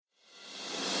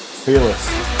Fearless.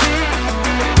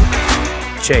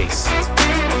 Chase.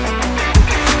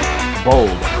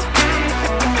 Bold.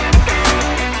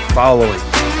 Following.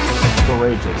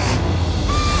 Courageous.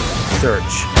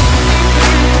 Search.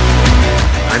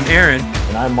 I'm Aaron.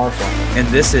 And I'm Marshall. And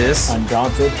this is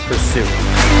Undaunted Pursuit.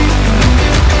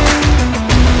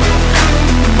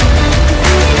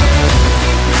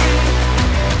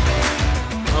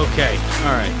 Okay.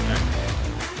 All right.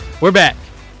 We're back.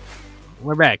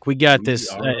 We got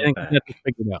this. I think we got this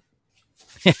figured out.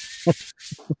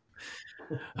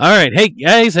 All right. Hey,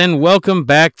 guys, and welcome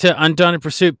back to Undaunted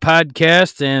Pursuit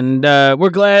podcast. And we're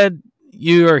glad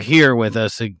you are here with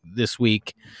us this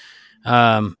week.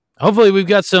 Hopefully, we've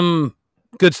got some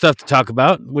good stuff to talk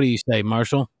about. What do you say,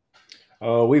 Marshall?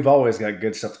 Oh, we've always got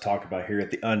good stuff to talk about here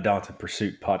at the Undaunted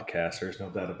Pursuit podcast. There's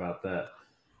no doubt about that.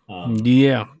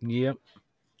 Yep.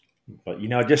 But,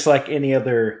 just like any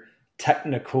other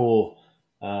technical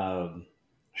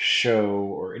show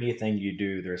or anything you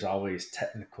do, there's always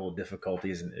technical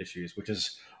difficulties and issues, which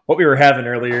is what we were having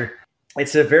earlier.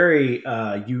 It's a very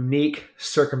unique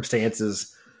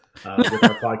circumstances with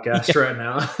our podcast right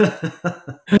now.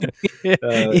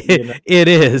 It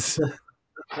is.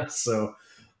 So,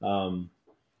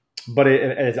 but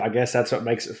I guess that's what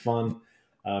makes it fun,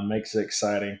 makes it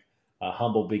exciting.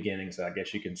 Humble beginnings, I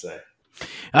guess you can say.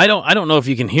 I don't know if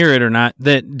you can hear it or not.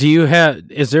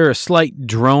 Is there a slight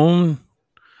drone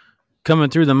coming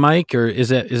through the mic, or is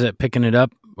that picking it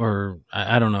up, or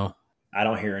I don't know. I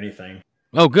don't hear anything.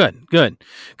 Oh, good.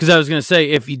 Because I was going to say,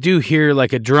 if you do hear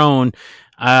like a drone,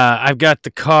 I've got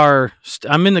the car.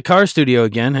 I'm in the car studio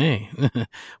again. Hey,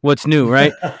 what's new,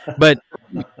 right? But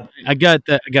I got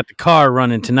the car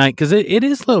running tonight because it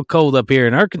is a little cold up here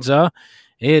in Arkansas.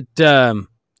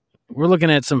 We're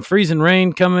looking at some freezing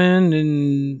rain coming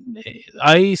and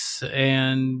ice,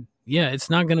 and yeah, it's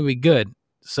not going to be good.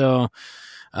 So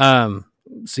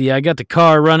yeah, I got the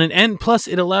car running, and plus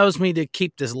it allows me to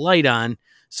keep this light on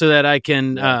so that I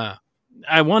can.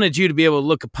 I wanted you to be able to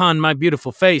look upon my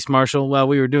beautiful face, Marshall, while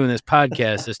we were doing this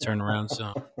podcast this turn around.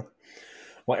 So,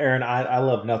 well, Aaron, I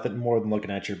love nothing more than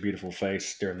looking at your beautiful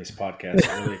face during these podcasts.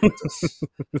 It really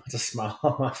puts a smile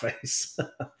on my face.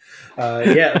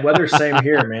 Yeah, weather's same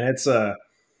here, man. It's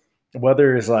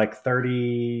weather is like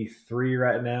 33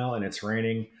 right now, and it's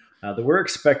raining. We're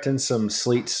expecting some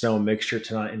sleet snow mixture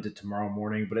tonight into tomorrow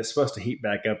morning, but it's supposed to heat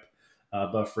back up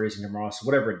above freezing tomorrow. So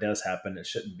whatever it does happen, it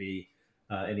shouldn't be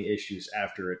any issues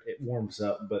after it warms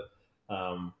up. But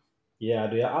yeah,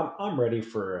 dude, I'm ready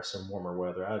for some warmer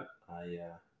weather.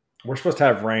 We're supposed to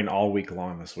have rain all week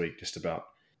long this week, just about.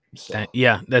 So.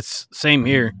 Yeah, that's same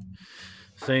here.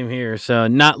 So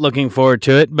not looking forward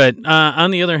to it. But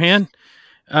on the other hand,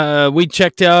 we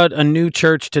checked out a new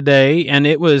church today, and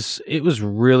it was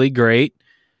really great.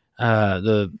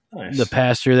 The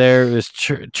pastor there, it was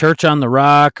Church on the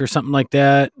Rock or something like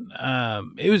that.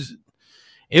 It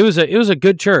was a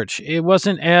good church. It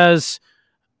wasn't as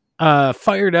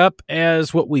fired up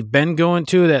as what we've been going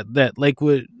to, that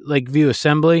Lakeview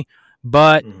Assembly,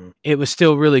 but it was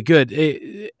still really good.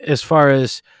 As far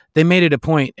as they made it a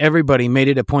point, everybody made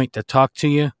it a point to talk to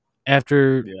you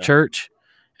after church,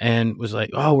 and was like,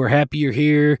 "Oh, we're happy you're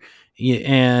here,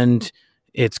 and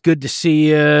it's good to see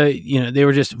you." They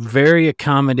were just very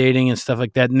accommodating and stuff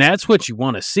like that, and that's what you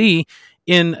want to see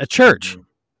in a church.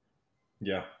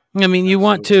 Yeah, I mean, you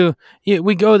want to.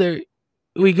 We go there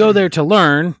to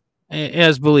learn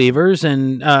as believers,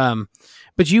 and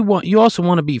but you also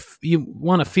want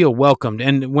to feel welcomed.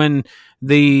 And when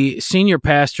the senior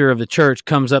pastor of the church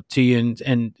comes up to you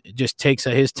and just takes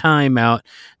his time out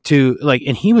to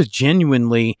and he was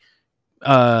genuinely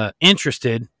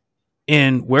interested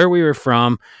in where we were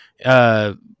from,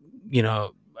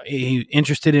 he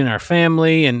interested in our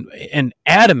family and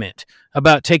adamant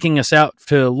about taking us out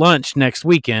to lunch next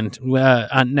weekend,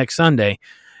 on next Sunday.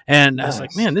 And I was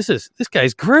like, man, this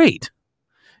guy's great.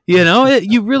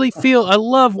 You really feel, I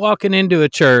love walking into a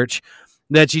church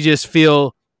that you just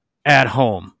feel at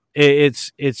home.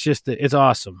 It's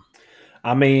awesome.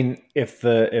 I mean, if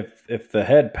the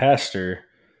head pastor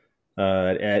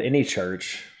at any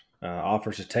church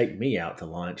offers to take me out to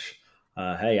lunch,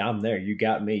 hey, I'm there. You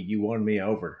got me. You won me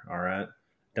over. All right.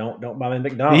 Don't buy me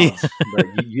McDonald's,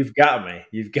 but you've got me.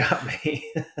 You've got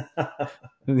me.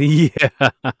 Yeah.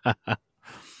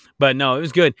 But no, it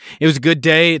was good. It was a good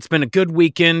day. It's been a good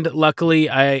weekend. Luckily,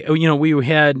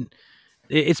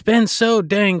 it's been so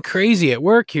dang crazy at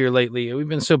work here lately. We've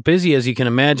been so busy, as you can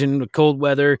imagine, with cold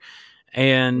weather,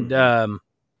 and and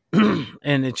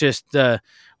it just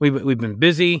we've been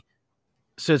busy.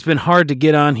 So it's been hard to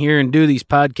get on here and do these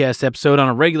podcast episodes on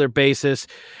a regular basis.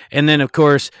 And then, of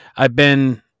course, I've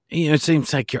been it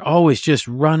seems like you're always just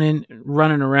running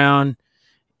around.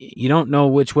 You don't know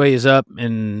which way is up.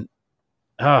 And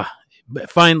but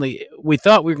finally, we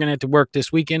thought we were going to have to work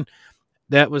this weekend.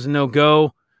 That was a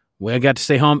no-go. I got to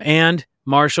stay home. And,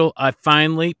 Marshall, I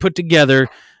finally put together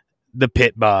the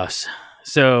Pit Boss.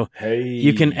 So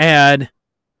you can add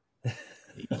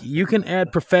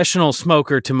professional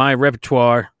smoker to my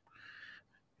repertoire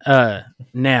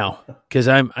now, because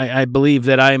I believe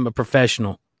that I am a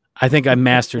professional. I think I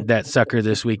mastered that sucker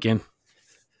this weekend.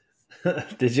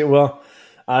 Did you? Well,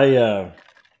 I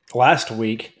last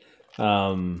week,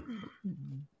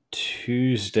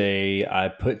 Tuesday, I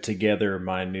put together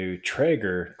my new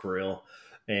Traeger grill,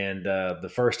 and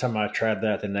the first time I tried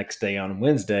that, the next day on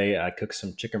Wednesday, I cooked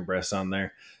some chicken breasts on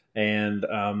there, and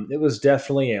it was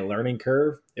definitely a learning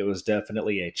curve. It was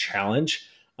definitely a challenge.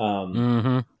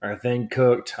 Our thing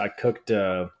cooked. I cooked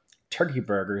turkey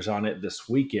burgers on it this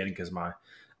weekend because my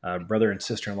brother and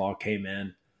sister-in-law came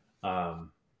in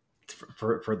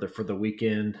for the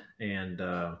weekend, and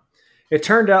it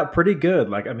turned out pretty good.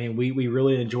 Like, I mean, we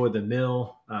really enjoyed the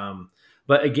meal.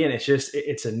 But again,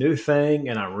 it's a new thing,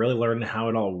 and I'm really learning how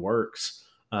it all works.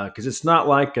 Because it's not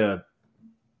like a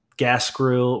gas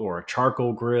grill or a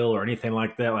charcoal grill or anything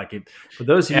like that. Like, for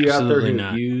those of you out there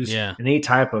who use any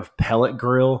type of pellet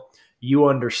grill, you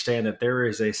understand that there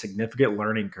is a significant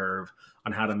learning curve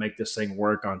on how to make this thing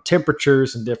work on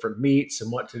temperatures and different meats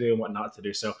and what to do and what not to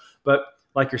do. So, but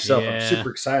like yourself, I'm super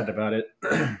excited about it.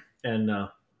 And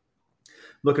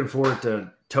looking forward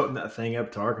to toting that thing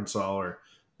up to Arkansas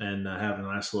and having a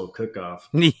nice little cook-off.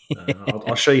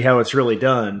 I'll show you how it's really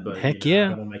done, but heck I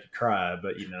don't want to make you cry,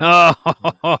 but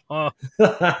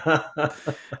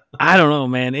I don't know,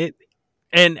 man.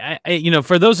 And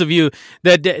for those of you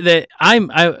that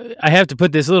I have to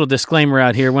put this little disclaimer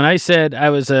out here. When I said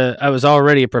I was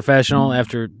already a professional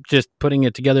after just putting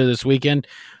it together this weekend,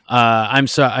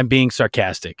 I'm being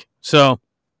sarcastic. So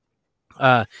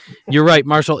you're right,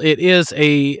 Marshall. It is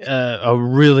a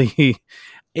really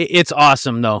it's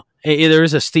awesome though. There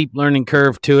is a steep learning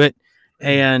curve to it,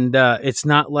 and it's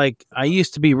not like I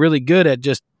used to be really good at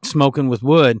just smoking with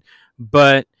wood,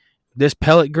 but this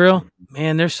pellet grill,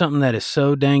 man, there's something that is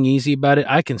so dang easy about it.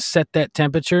 I can set that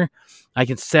temperature. I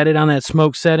can set it on that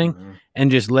smoke setting and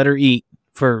just let her eat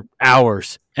for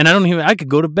hours. And I could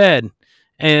go to bed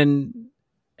and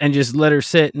just let her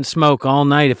sit and smoke all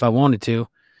night if I wanted to.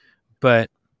 But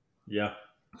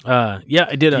I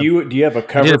did do you have a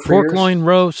cover? I did a pork loin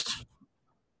roast.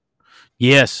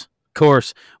 Yes, of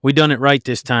course. We done it right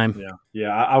this time. Yeah.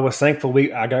 I was thankful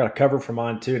I got a cover for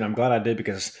mine too, and I'm glad I did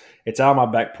because it's out on my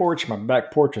back porch. My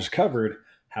back porch is covered.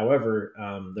 However,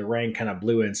 the rain kind of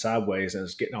blew in sideways and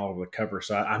it's getting all over the cover.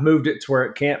 So I moved it to where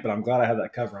it can't, but I'm glad I have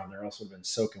that cover on there. Else would have been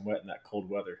soaking wet in that cold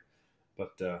weather.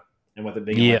 But and with it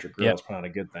being an electric grill, it's probably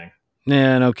not a good thing.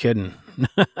 Yeah, no kidding.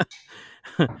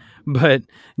 But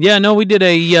yeah, no, we did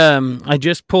I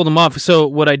just pulled them off. So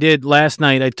what I did last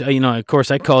night, of course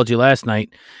I called you last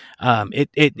night.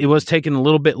 It was taking a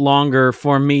little bit longer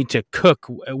for me to cook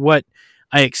what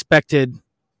I expected.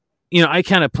 I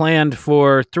kind of planned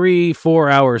for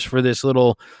 3-4 hours for this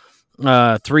little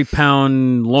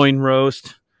 3-pound loin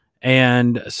roast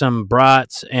and some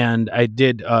brats, and I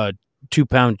did a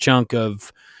 2-pound chunk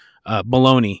of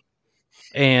bologna,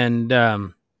 and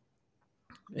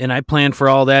I planned for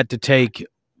all that to take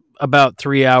about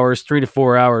 3 hours, 3 to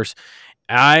 4 hours.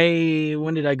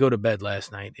 When did I go to bed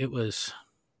last night? It was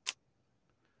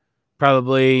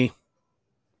probably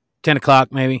 10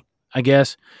 o'clock, maybe, I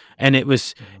guess. And it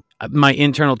was my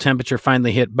internal temperature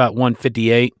finally hit about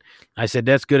 158. I said,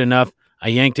 that's good enough. I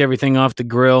yanked everything off the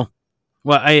grill.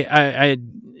 Well, I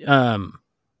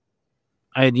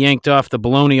had yanked off the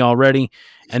bologna already,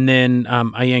 and then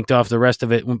I yanked off the rest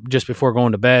of it just before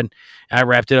going to bed. I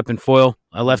wrapped it up in foil.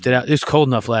 I left it out. It was cold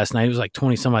enough last night. It was like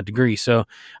 20-some-odd degrees, so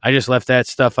I just left that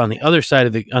stuff on the other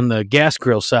side on the gas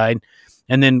grill side.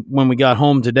 And then when we got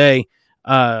home today,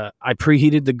 I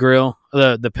preheated the grill,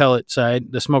 the pellet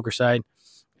side, the smoker side,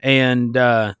 and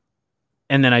then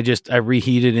I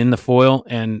reheated in the foil,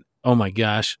 and oh my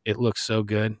gosh, it looks so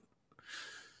good.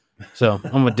 So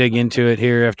I'm gonna dig into it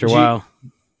here after a while.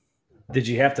 Did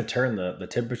you have to turn the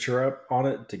temperature up on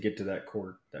it to get to that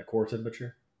core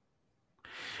temperature?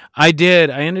 I did.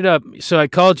 I ended up. So I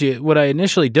called you. What I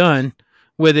initially done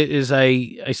with it is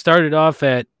I started off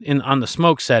on the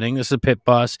smoke setting. This is a Pit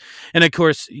Boss, and of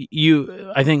course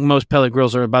I think most pellet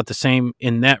grills are about the same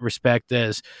in that respect.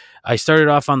 As I started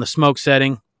off on the smoke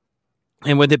setting,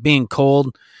 and with it being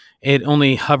cold, it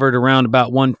only hovered around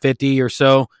about 150 or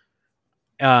so.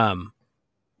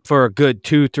 For a good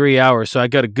 2-3 hours. So I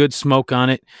got a good smoke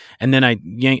on it. And then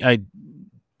I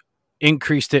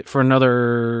increased it for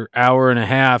another hour and a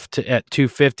half at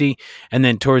 250, and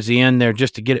then towards the end there,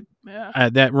 just to get it,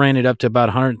 that ran it up to about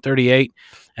 138,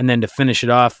 and then to finish it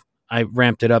off, I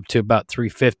ramped it up to about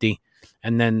 350,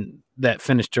 and then that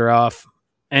finished her off,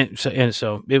 and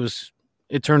so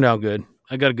it turned out good.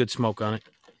 I got a good smoke on it.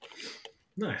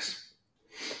 Nice,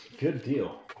 good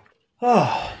deal.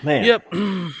 Oh man. Yep.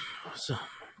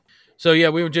 So yeah,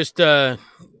 we were just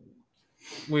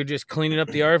cleaning up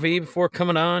the RV before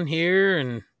coming on here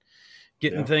and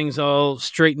getting things all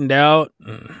straightened out.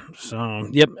 So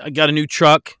yep, I got a new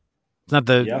truck. It's not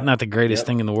the greatest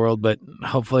thing in the world, but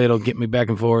hopefully it'll get me back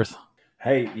and forth.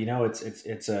 Hey,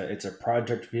 it's a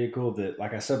project vehicle that,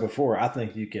 like I said before, I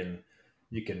think you can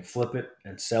flip it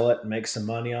and sell it and make some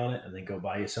money on it, and then go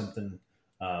buy you something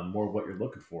more of what you're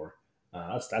looking for.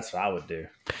 That's what I would do.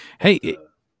 Hey,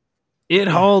 it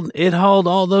hauled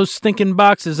all those stinking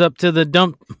boxes up to the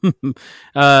dump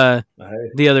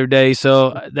the other day,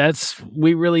 so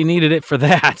we really needed it for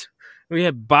that. We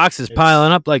had boxes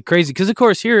piling up like crazy because, of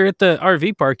course, here at the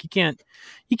RV park, you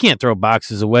can't throw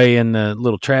boxes away in the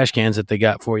little trash cans that they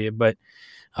got for you. But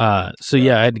I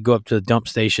had to go up to the dump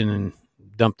station and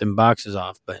dump them boxes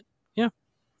off. But yeah,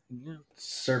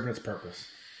 serving its purpose.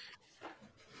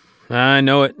 I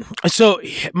know it. So,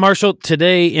 Marshall,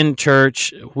 today in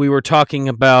church, we were talking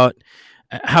about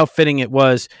how fitting it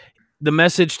was. The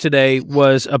message today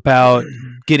was about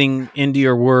getting into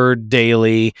your word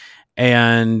daily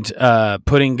and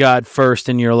putting God first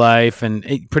in your life, and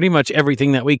pretty much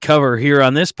everything that we cover here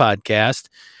on this podcast.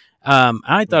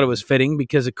 I thought it was fitting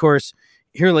because, of course,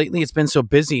 here lately it's been so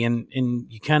busy, and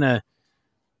you kind of,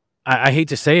 I hate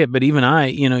to say it, but even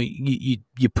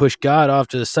you push God off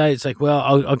to the side. It's like, well,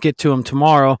 I'll get to him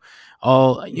tomorrow.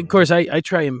 Of course, I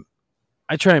try and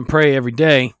pray every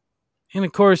day, and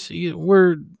of course,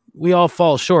 we all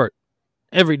fall short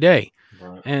every day,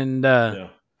 right. And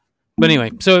but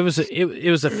anyway, so it was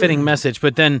a fitting message.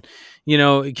 But then,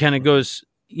 it kind of goes,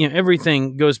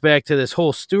 everything goes back to this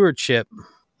whole stewardship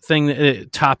thing,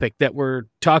 topic that we're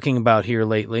talking about here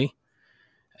lately,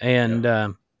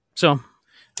 and so.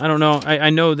 I don't know. I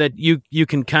know that you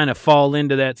can kind of fall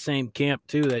into that same camp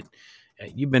too, that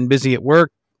you've been busy at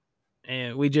work,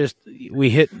 and we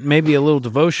hit maybe a little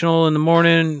devotional in the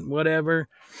morning, whatever,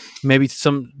 maybe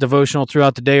some devotional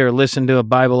throughout the day, or listen to a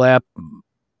Bible app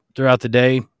throughout the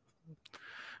day.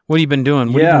 What have you been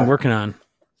doing? What have you been working on?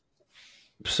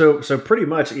 So pretty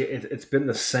much it's been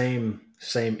the same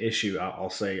issue, I'll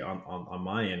say on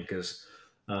my end, because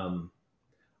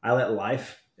I let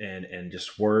life and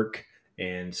just work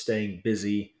and staying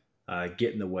busy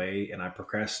get in the way, and I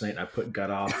procrastinate, and I put God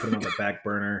off, put him on the back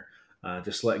burner,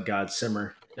 just let God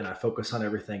simmer, and I focus on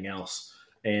everything else.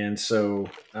 And so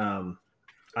I'm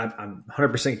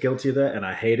 100% guilty of that, and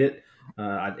I hate it.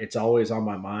 It's always on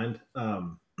my mind.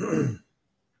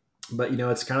 But,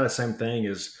 it's kind of the same thing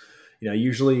as,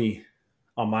 usually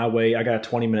on my way, I got a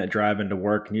 20-minute drive into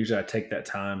work, and usually I take that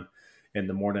time in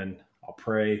the morning. I'll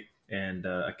pray, and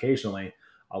occasionally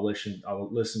I'll listen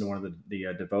to one of the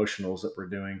devotionals that we're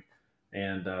doing,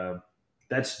 and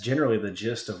that's generally the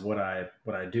gist of what I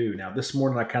do. Now, this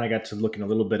morning I kind of got to looking a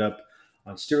little bit up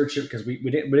on stewardship because we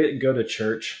didn't go to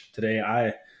church today.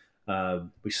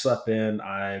 We slept in.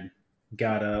 I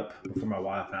got up for my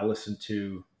wife, and I listened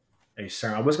to a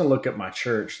sermon. I was going to look at my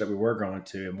church that we were going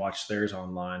to and watch theirs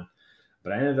online,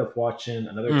 but I ended up watching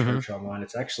another church online.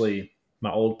 It's actually my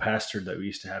old pastor that we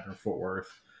used to have in Fort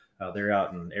Worth. They're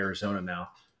out in Arizona now,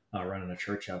 running a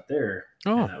church out there.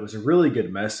 Oh. And it was a really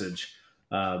good message.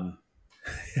 I'm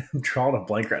drawing a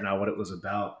blank right now what it was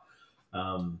about.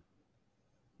 But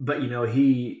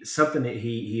something that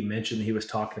he mentioned he was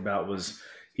talking about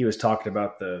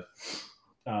the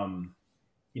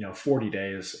 40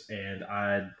 days.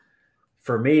 And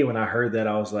for me, when I heard that,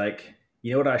 I was like,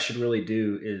 what I should really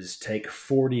do is take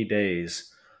 40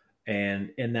 days, and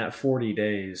in that 40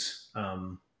 days,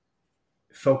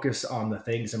 focus on the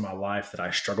things in my life that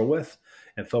I struggle with,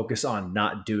 and focus on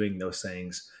not doing those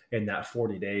things in that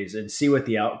 40 days, and see what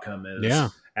the outcome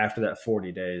is after that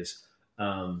 40 days.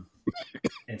 And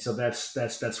so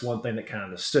that's one thing that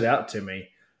kind of stood out to me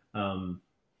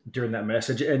during that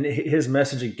message. And his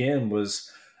message again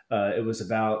was it was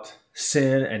about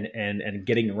sin and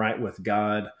getting right with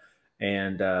God.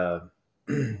 And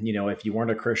if you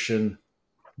weren't a Christian,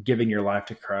 giving your life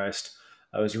to Christ.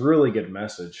 It was a really good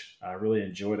message. I really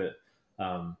enjoyed it.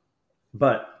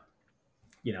 But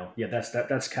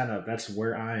that's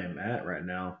where I am at right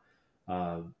now.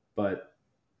 But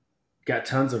got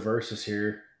tons of verses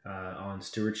here on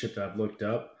stewardship that I've looked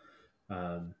up.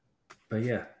 But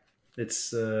yeah,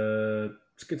 it's good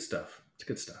stuff. It's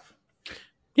good stuff.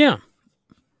 Yeah.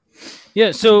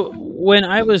 Yeah, so when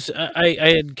I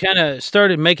had kind of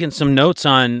started making some notes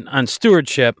on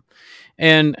stewardship,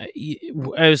 and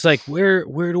I was like, where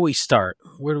do we start?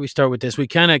 Where do we start with this? We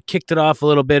kind of kicked it off a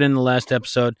little bit in the last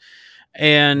episode,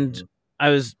 and Mhm. I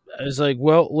was like,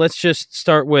 well, let's just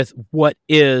start with what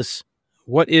is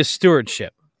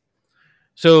stewardship.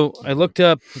 So I Mhm. looked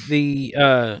up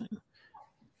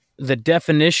the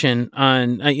definition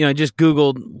on I just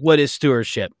googled what is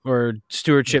stewardship or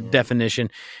stewardship Mhm. definition,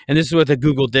 and this is what the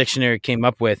Google dictionary came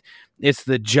up with. It's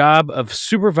the job of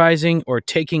supervising or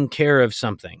taking care of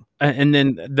something. And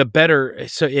then the better,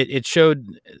 so it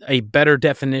showed a better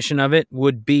definition of it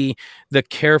would be the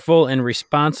careful and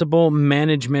responsible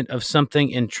management of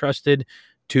something entrusted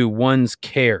to one's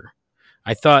care.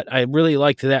 I thought I really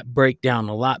liked that breakdown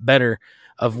a lot better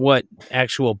of what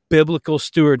actual biblical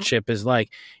stewardship is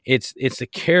like. It's the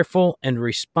careful and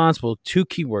responsible, two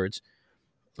keywords,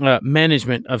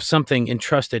 management of something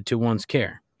entrusted to one's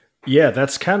care. Yeah,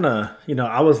 that's kind of,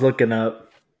 I was looking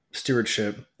up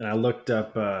stewardship and I looked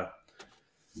up,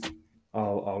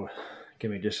 I'll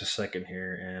give me just a second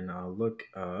here and I'll look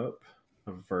up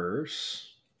a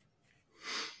verse.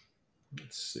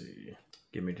 Let's see.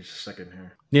 Give me just a second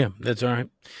here. Yeah, that's all right.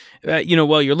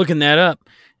 While you're looking that up,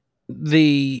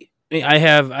 I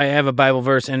have a Bible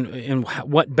verse, and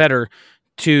what better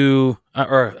to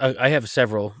I have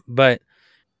several, but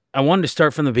I wanted to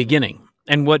start from the beginning.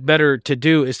 And what better to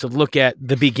do is to look at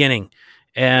the beginning,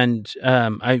 and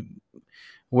I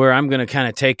where I'm going to kind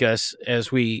of take us as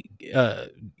we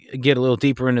get a little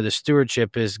deeper into the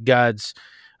stewardship is God's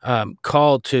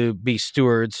call to be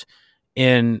stewards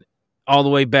in all the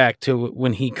way back to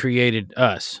when He created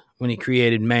us, when He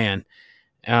created man.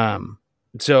 Um,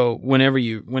 so whenever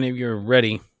you're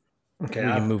ready, Okay.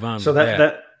 we can move on So with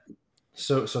that.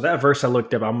 so that verse I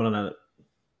looked up, I'm going to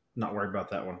not worry about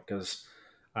that one because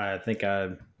I think I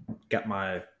got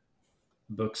my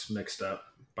books mixed up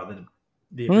by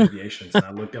the abbreviations, and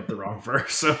I looked up the wrong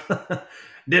verse, so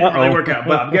didn't really work out.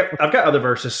 But I've got other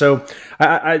verses. So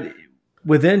I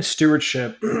within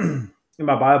stewardship in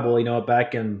my Bible,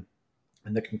 back in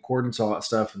the concordance, all that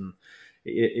stuff, and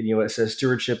it says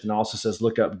stewardship, and also says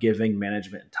look up giving,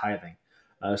 management, and tithing.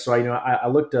 So I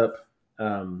looked up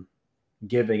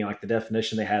giving, and like the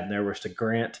definition they had in there was to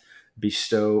grant,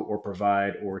 bestow, or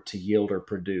provide, or to yield or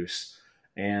produce.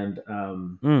 And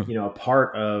Mm, a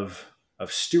part of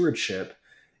stewardship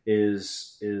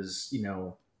is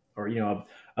or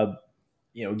a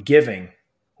giving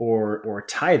or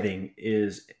tithing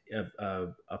is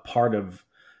a part of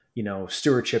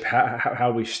stewardship,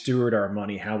 how we steward our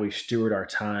money, how we steward our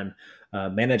time,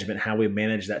 management, how we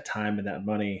manage that time and that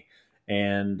money.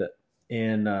 And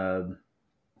in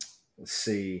let's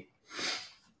see,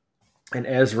 in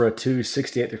Ezra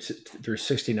 2:68 through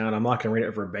 69, I'm not going to read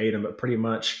it verbatim, but pretty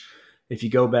much if you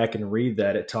go back and read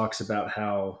that, it talks about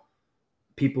how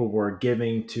people were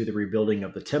giving to the rebuilding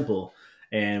of the temple.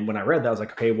 And when I read that, I was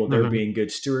like, okay, well, they're mhm. being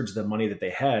good stewards of the money that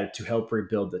they had to help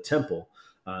rebuild the temple.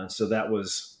 So that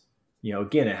was,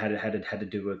 again, it had to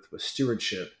do with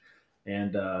stewardship.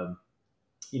 And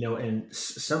and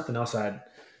something else I had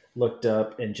looked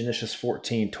up in Genesis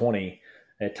 14:20,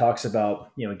 it talks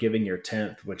about giving your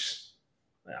tenth, which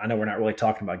I know we're not really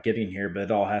talking about giving here, but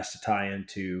it all has to tie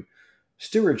into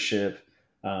stewardship.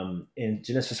 In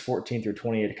Genesis 14 through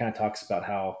 28, it kind of talks about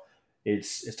how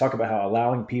it's talking about how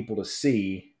allowing people to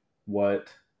see what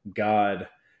God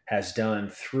has done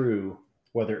through,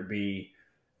 whether it be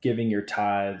giving your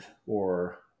tithe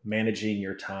or managing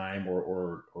your time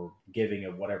or giving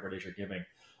of whatever it is you're giving.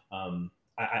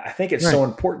 I think it's Right. so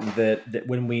important that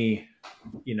when we,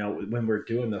 when we're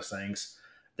doing those things,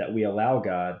 that we allow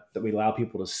God, that we allow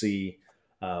people to see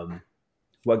um,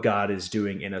 what God is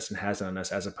doing in us and has done in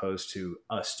us, as opposed to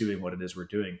us doing what it is we're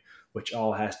doing, which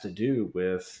all has to do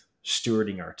with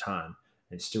stewarding our time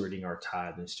and stewarding our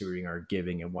tithe and stewarding our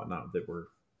giving and whatnot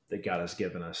that God has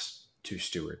given us to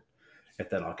steward. If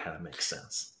that all kind of makes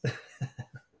sense.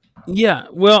 Yeah.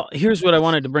 Well, here's what I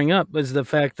wanted to bring up is the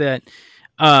fact that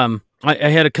I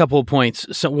had a couple of points.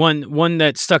 So one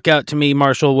that stuck out to me,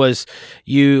 Marshall, was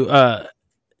you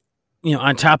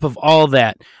on top of all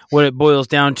that, what it boils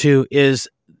down to is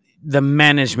the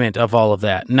management of all of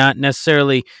that, not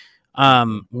necessarily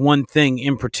Mm-hmm. one thing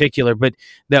in particular, but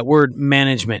that word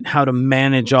management, how to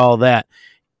manage all that.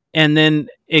 And then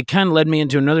it kind of led me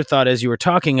into another thought as you were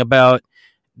talking about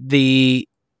the,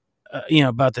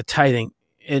 about the tithing.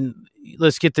 And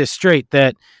let's get this straight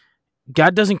that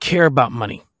God doesn't care about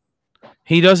money.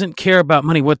 He doesn't care about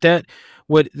money. What the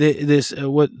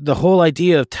whole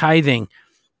idea of tithing,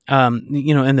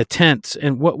 and the tenths,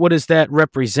 and what does that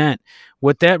represent?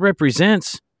 What that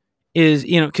represents is,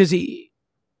 because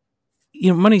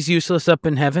money's useless up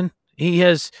in heaven. He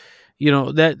has,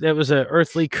 that was an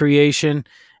earthly creation.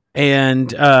 And,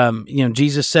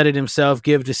 Jesus said it himself,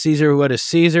 give to Caesar what is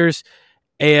Caesar's.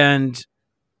 And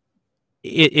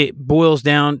it boils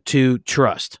down to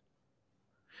trust.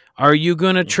 Are you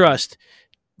going to trust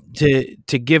to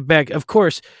give back? Of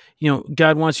course,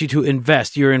 God wants you to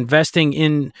invest. You're investing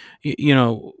in,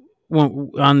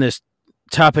 on this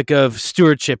topic of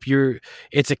stewardship.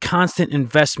 It's a constant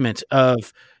investment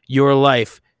of your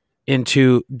life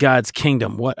into God's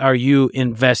kingdom. What are you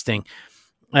investing?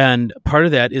 And part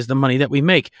of that is the money that we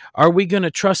make. Are we going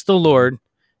to trust the Lord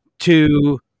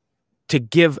to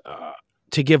give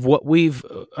what we've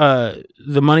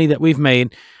the money that we've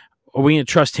made? Are we going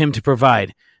to trust Him to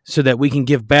provide so that we can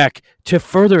give back to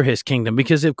further His kingdom?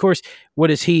 Because of course, what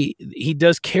is He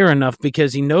does care enough,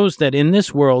 because He knows that in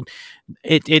this world,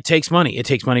 it takes money. It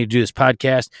takes money to do this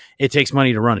podcast. It takes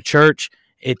money to run a church.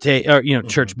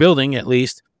 Church building at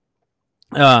least.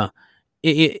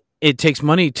 It takes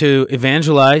money to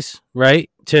evangelize, right?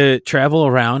 To travel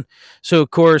around. So of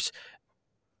course,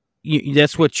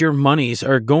 that's what your monies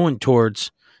are going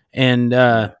towards. And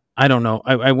I don't know.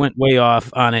 I went way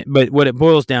off on it, but what it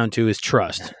boils down to is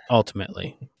trust,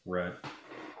 ultimately. Right.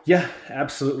 Yeah,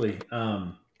 absolutely.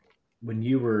 When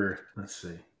you were, let's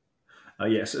see.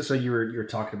 Yes. So you were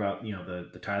talking about,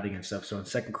 the tithing and stuff. So in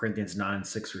 2 Corinthians 9,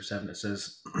 6 or 7, it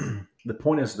says, the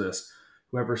point is this: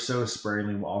 whoever sows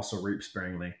sparingly will also reap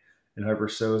sparingly, and whoever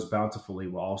sows bountifully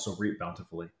will also reap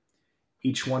bountifully.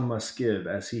 Each one must give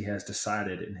as he has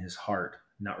decided in his heart,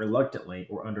 not reluctantly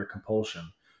or under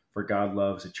compulsion, for God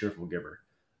loves a cheerful giver.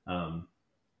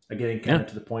 Again, kind of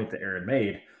to the point that Aaron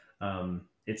made,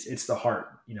 it's the heart.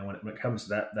 When it comes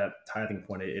to that tithing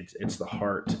point, it's the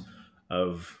heart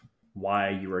of why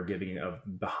you are giving, of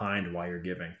behind why you're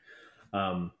giving.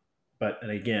 And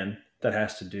again, that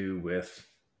has to do with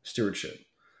stewardship.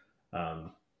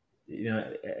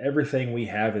 Everything we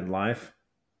have in life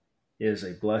is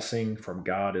a blessing from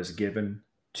God, is given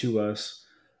to us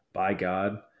by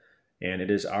God. And it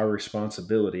is our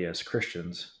responsibility as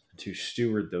Christians to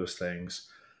steward those things,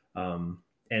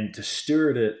 and to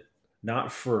steward it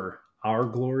not for our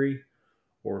glory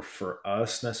or for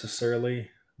us necessarily,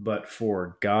 but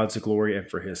for God's glory and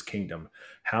for His kingdom.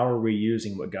 How are we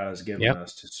using what God has given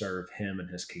us to serve Him and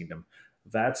His kingdom?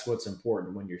 That's what's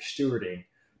important when you're stewarding,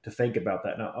 to think about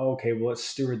that. Now, okay, well, let's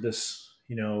steward this,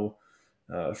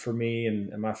 for me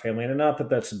and my family. And not that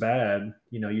that's bad.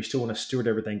 You still want to steward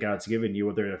everything God's given you,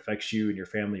 whether it affects you and your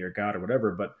family or God or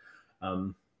whatever. But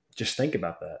just think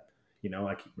about that.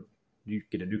 Like you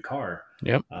get a new car.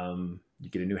 Yep. You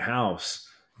get a new house.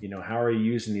 How are you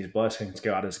using these blessings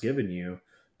God has given you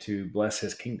to bless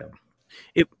His kingdom?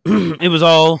 It was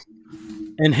all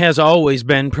and has always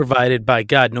been provided by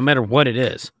God, no matter what it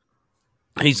is.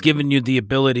 He's given you the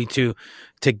ability to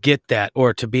get that,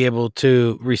 or to be able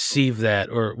to receive that,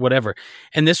 or whatever.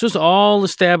 And this was all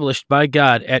established by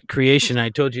God at creation. I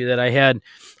told you that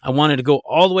I wanted to go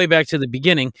all the way back to the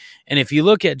beginning. And if you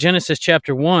look at Genesis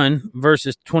chapter 1,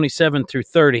 verses 27 through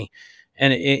 30,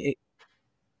 and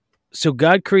so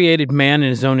God created man in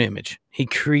His own image. He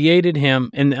created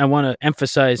him, and I want to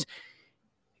emphasize,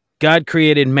 God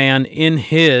created man in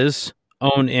His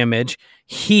own image.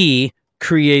 He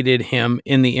created him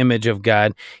in the image of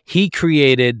God. He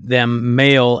created them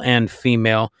male and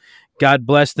female. God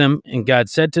blessed them, and God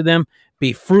said to them,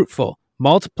 be fruitful,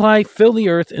 multiply, fill the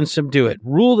earth, and subdue it.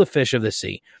 Rule the fish of the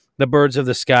sea, the birds of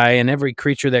the sky, and every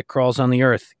creature that crawls on the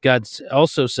earth. God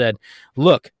also said,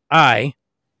 look, I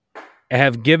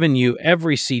have given you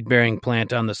every seed-bearing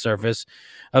plant on the surface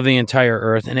of the entire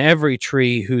earth, and every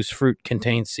tree whose fruit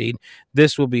contains seed.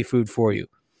 This will be food for you.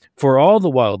 For all the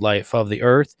wildlife of the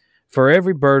earth, for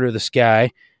every bird of the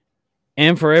sky,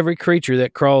 and for every creature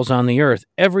that crawls on the earth,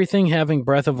 everything having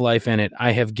breath of life in it,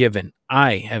 I have given,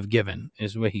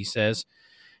 is what He says,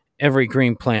 every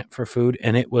green plant for food,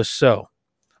 and it was so.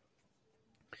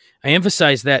 I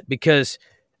emphasize that because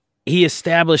He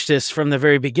established this from the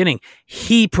very beginning.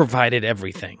 He provided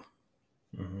everything.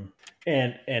 Mm-hmm.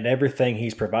 And everything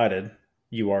He's provided,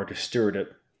 you are to steward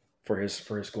it for His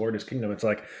glory, His kingdom. It's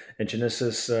like in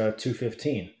Genesis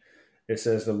 2:15. It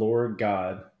says, the Lord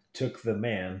God took the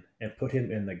man and put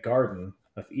him in the Garden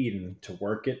of Eden to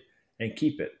work it and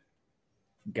keep it.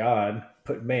 God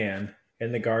put man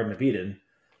in the Garden of Eden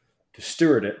to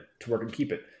steward it, to work and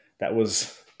keep it. That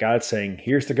was God saying,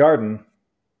 here's the garden.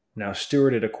 Now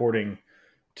steward it according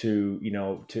to,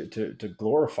 to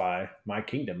glorify my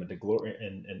kingdom and to glory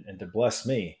and to bless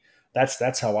me.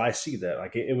 That's how I see that.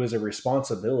 Like it was a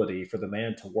responsibility for the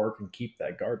man to work and keep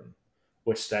that garden.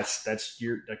 which that's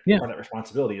your Yeah. part of that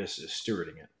responsibility is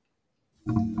stewarding it.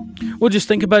 Well, just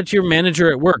think about your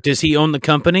manager at work. Does he own the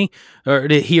company, or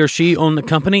did he or she own the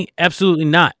company? Absolutely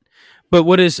not. But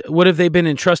what have they been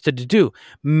entrusted to do?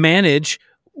 Manage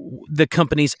the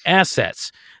company's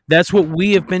assets. That's what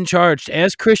we have been charged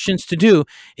as Christians to do,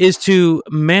 is to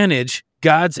manage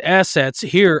God's assets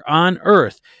here on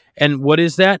earth. And what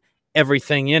is that?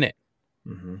 Everything in it.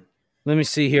 Mm-hmm. Let me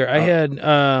see here. I had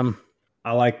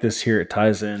I like this here. It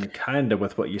ties in kind of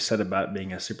with what you said about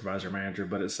being a supervisor manager,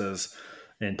 but it says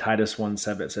in Titus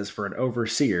 1:7, it says, "For an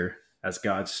overseer, as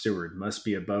God's steward, must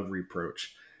be above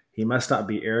reproach. He must not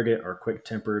be arrogant or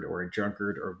quick-tempered or a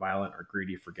drunkard or violent or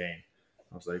greedy for gain."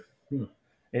 I was like,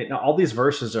 And all these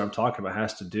verses that I'm talking about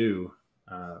has to do,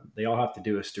 they all have to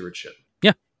do with stewardship.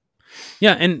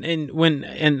 Yeah,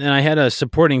 and I had a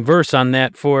supporting verse on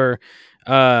that for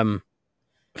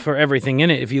everything in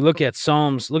it. If you look at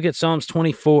Psalms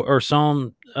 24 or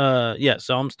Psalms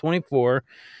 24,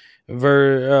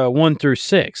 verse 1 through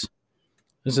 6.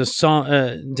 This is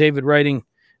David writing,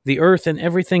 "The earth and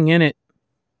everything in it,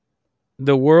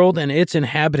 the world and its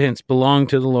inhabitants belong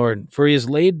to the Lord, for he has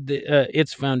laid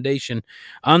its foundation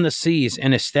on the seas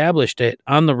and established it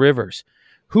on the rivers.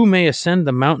 Who may ascend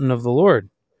the mountain of the Lord?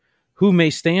 Who may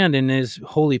stand in his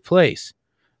holy place?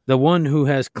 The one who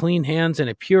has clean hands and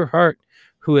a pure heart,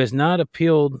 who has not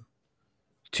appealed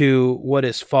to what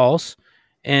is false,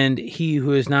 and he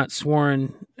who has not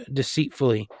sworn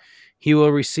deceitfully. He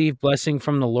will receive blessing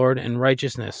from the Lord and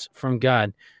righteousness from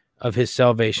God of his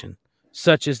salvation.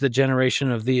 Such is the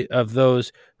generation of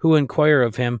those who inquire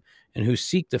of him and who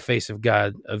seek the face of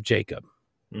God of Jacob."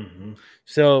 Mm-hmm.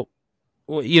 So,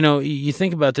 you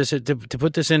think about this, to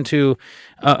put this into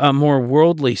a more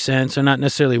worldly sense, or not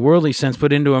necessarily worldly sense,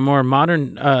 but into a more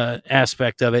modern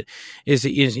aspect of it,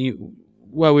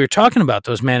 while we were talking about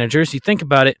those managers, you think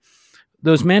about it,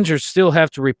 those managers still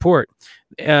have to report.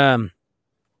 They're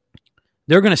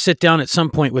going to sit down at some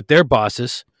point with their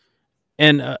bosses,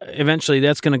 and eventually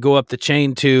that's going to go up the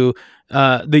chain to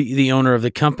the owner of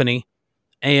the company,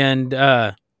 and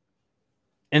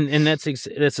that's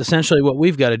essentially what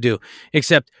we've got to do.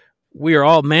 Except we are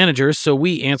all managers, so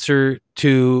we answer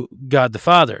to God the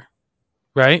Father,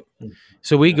 right?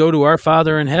 So we go to our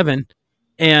Father in heaven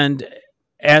and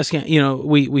ask him.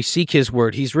 We seek His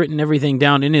word. He's written everything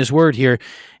down in His word here,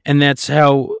 and that's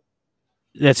how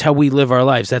we live our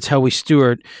lives. That's how we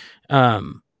steward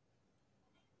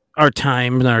our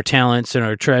time and our talents and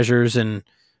our treasures and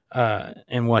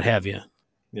what have you.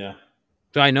 Yeah.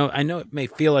 So I know it may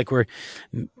feel like we're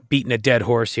beating a dead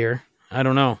horse here. I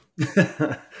don't know.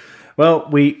 Well,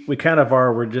 we kind of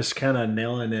are. We're just kind of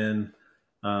nailing in,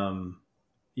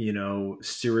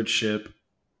 stewardship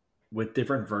with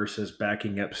different verses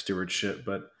backing up stewardship.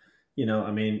 But,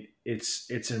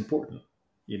 it's important.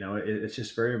 It's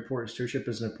just very important. Stewardship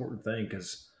is an important thing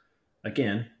because,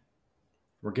 again,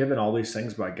 we're given all these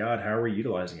things by God. How are we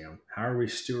utilizing them? How are we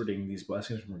stewarding these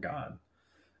blessings from God?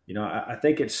 I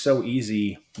think it's so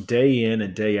easy day in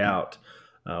and day out,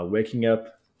 waking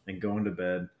up and going to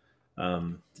bed,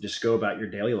 to just go about your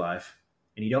daily life.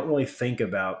 And you don't really think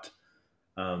about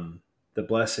the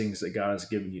blessings that God has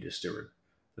given you to steward,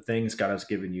 the things God has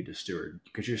given you to steward,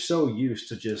 because you're so used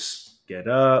to just get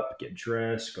up, get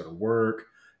dressed, go to work,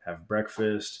 have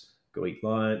breakfast, go eat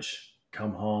lunch,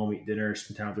 come home, eat dinner,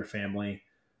 spend time with your family,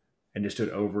 and just do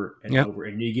it over and over.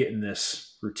 And you get in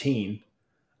this routine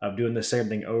of doing the same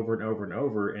thing over and over and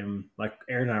over. And like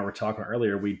Aaron and I were talking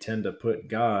earlier, we tend to put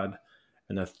God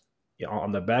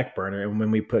on the back burner. And when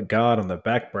we put God on the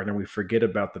back burner, we forget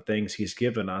about the things He's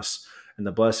given us and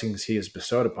the blessings He has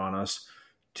bestowed upon us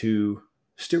to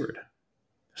steward.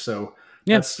 So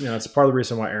that's part of the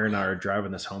reason why Aaron and I are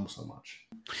driving this home so much.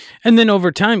 And then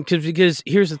over time, because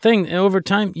here's the thing, over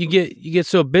time you get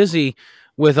so busy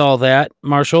with all that,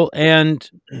 Marshall, and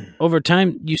over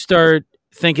time you start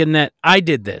thinking that I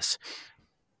did this,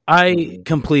 I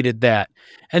completed that,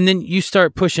 and then you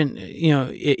start pushing.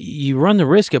 You run the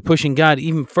risk of pushing God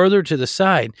even further to the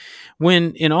side,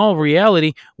 when in all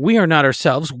reality we are not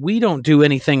ourselves. We don't do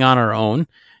anything on our own.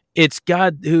 It's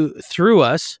God who, through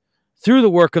us, through the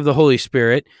work of the Holy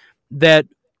Spirit, that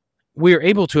we are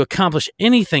able to accomplish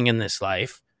anything in this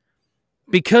life,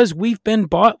 because we've been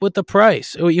bought with the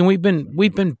price. We've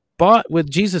been bought with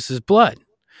Jesus's blood.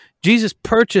 Jesus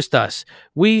purchased us.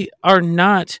 We are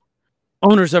not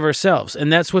owners of ourselves,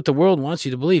 and that's what the world wants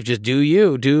you to believe. Just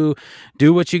do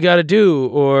what you got to do,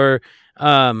 or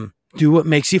do what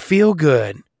makes you feel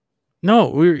good. No,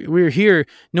 we're here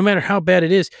no matter how bad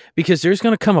it is, because there's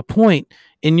going to come a point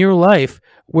in your life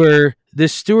where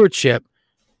this stewardship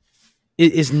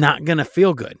is not going to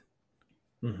feel good.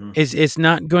 Mm-hmm. It's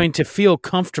not going to feel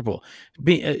comfortable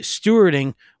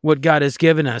stewarding what God has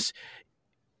given us.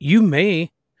 You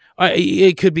may,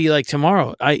 it could be like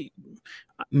tomorrow.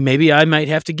 Maybe I might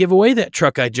have to give away that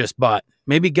truck I just bought.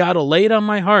 Maybe God will lay it on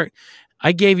my heart.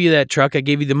 I gave you that truck. I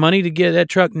gave you the money to get that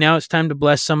truck. Now it's time to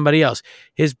bless somebody else.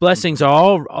 His blessings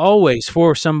are always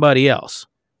for somebody else,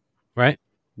 right?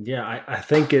 Yeah, I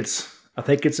think it's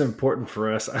important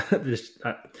for us.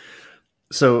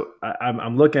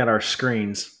 I'm looking at our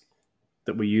screens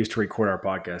that we use to record our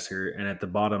podcast here, and at the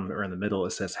bottom or in the middle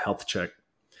it says health check.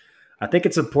 I think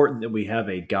it's important that we have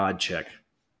a God check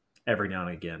every now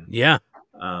and again. Yeah.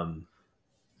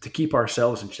 To keep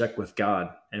ourselves in check with God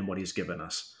and what He's given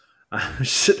us. I was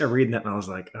sitting there reading that and I was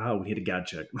like, oh, we need a God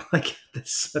check. Like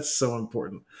that's so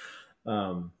important.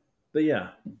 But yeah.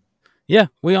 Yeah,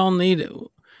 we all need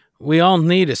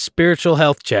a spiritual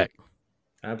health check.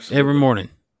 Absolutely. Every morning.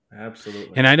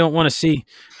 Absolutely. And I don't want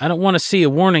to see a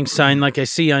warning sign like I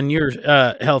see on your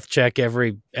health check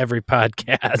every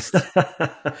podcast.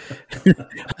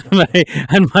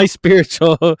 on my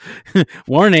spiritual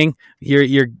warning,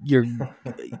 you're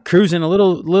cruising a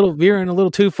little veering a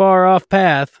little too far off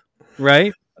path,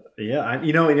 right? Yeah,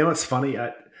 you know what's funny?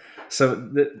 This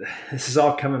is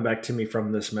all coming back to me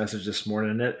from this message this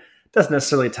morning, and it doesn't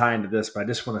necessarily tie into this, but I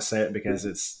just want to say it because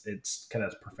it's kind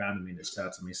of profound to me and it stood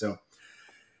out to me. So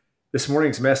this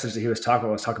morning's message that he was talking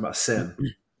about sin.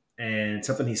 And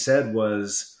something he said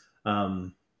was,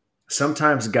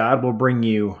 sometimes God will bring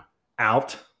you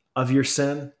out of your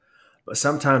sin, but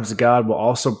sometimes God will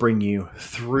also bring you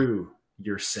through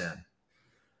your sin.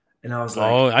 And I was like,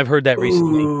 oh, I've heard that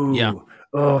recently. Yeah.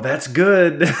 Oh, that's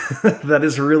good. That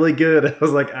is really good. I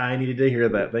was like, I needed to hear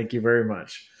that. Thank you very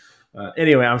much.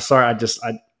 Anyway, I'm sorry.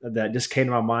 That just came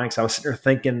to my mind because I was sitting there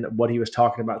thinking what he was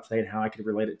talking about today and how I could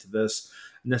relate it to this.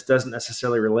 And this doesn't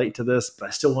necessarily relate to this, but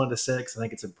I still wanted to say it because I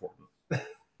think it's important.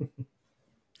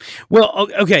 Well,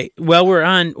 okay. Well, we're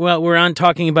on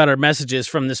talking about our messages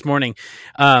from this morning.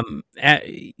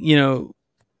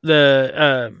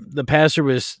 The pastor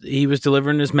was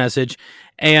delivering his message,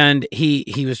 and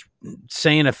he was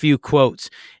saying a few quotes,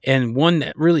 and one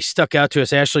that really stuck out to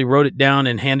us. Ashley wrote it down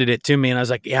and handed it to me, and I was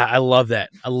like, yeah, I love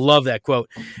that. I love that quote,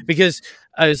 because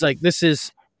I was like, this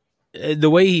is the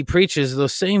way he preaches, the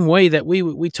same way that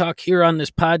we talk here on this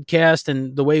podcast,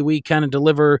 and the way we kind of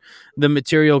deliver the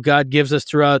material God gives us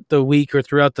throughout the week or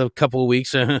throughout the couple of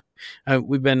weeks.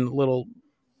 We've been a little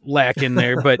lacking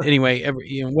there, but anyway,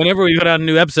 whenever we put out a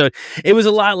new episode, it was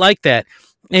a lot like that.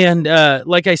 And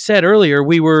like I said earlier,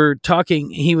 we were talking.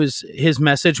 His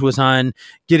message was on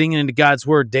getting into God's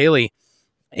Word daily,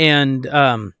 and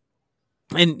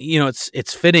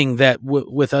it's fitting that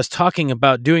with us talking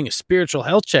about doing a spiritual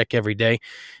health check every day,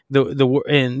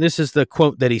 and this is the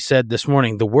quote that he said this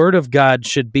morning: "The Word of God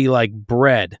should be like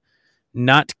bread,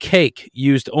 not cake,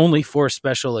 used only for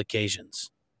special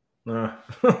occasions."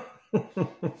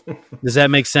 Does that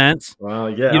make sense? Well,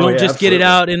 yeah. You don't just absolutely. get it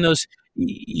out in those.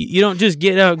 You don't just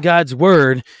get out God's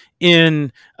Word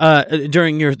in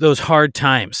during those hard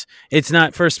times. It's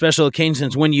not for special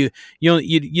occasions when you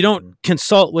don't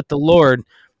consult with the Lord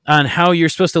on how you're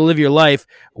supposed to live your life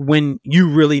when you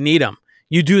really need Him.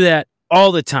 You do that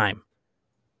all the time.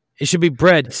 It should be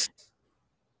bread.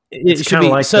 It should be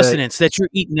like sustenance that you're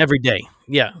eating every day.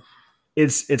 Yeah.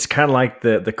 It's kind of like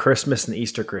the Christmas and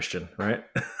Easter Christian, right?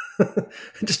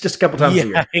 just a couple times a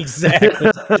year. Exactly.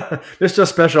 Just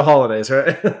special holidays,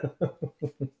 right?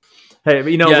 Hey,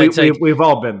 we've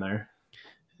all been there.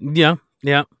 Yeah,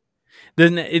 yeah.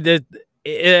 Then it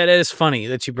is funny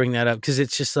that you bring that up, because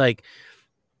it's just like,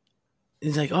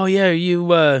 it's like, oh yeah,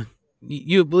 you a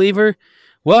believer?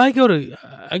 Well, I go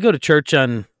to church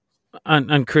on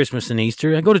Christmas and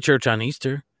Easter. I go to church on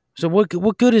Easter. So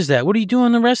what good is that? What are you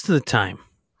doing the rest of the time?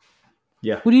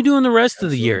 Yeah. What are you doing the rest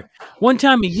of the year? One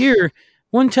time a year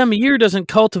doesn't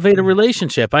cultivate a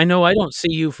relationship. I know I don't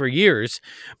see you for years,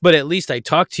 but at least I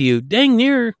talk to you dang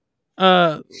near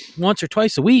once or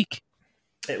twice a week.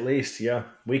 At least, yeah,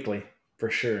 weekly for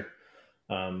sure.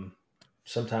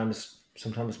 Sometimes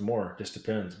more, just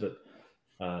depends. But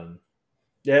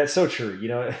yeah, it's so true.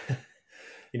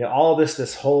 All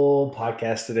this whole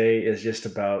podcast today is just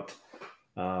about,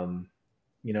 the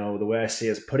way I see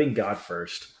it is putting God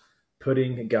first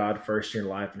in your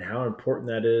life and how important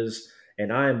that is.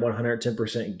 And I am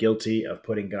 110% guilty of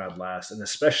putting God last, and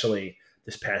especially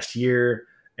this past year,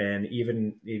 and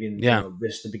even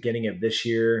the beginning of this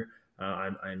year,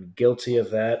 I'm guilty of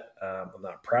that. I'm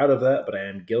not proud of that, but I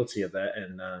am guilty of that.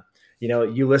 And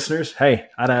you listeners, hey,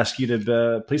 I'd ask you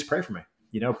to please pray for me.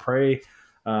 Pray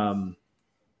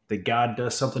that God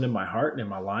does something in my heart and in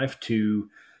my life to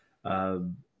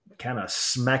kind of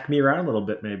smack me around a little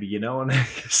bit, maybe, and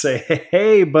say,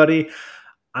 hey, buddy,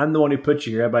 I'm the one who put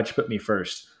you here. How about you put me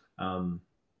first?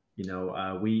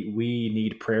 We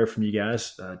need prayer from you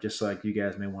guys, just like you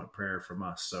guys may want prayer from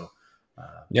us. So,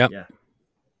 yeah.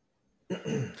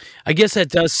 I guess that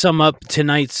does sum up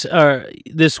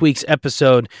this week's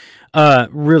episode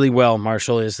really well,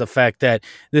 Marshall, is the fact that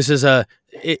this is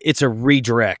it's a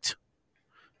redirect.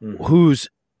 Mm-hmm.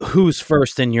 Who's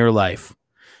first in your life?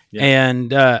 Yeah.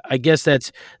 And I guess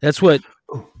that's what,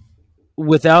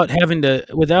 without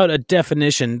a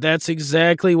definition, that's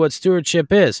exactly what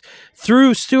stewardship is.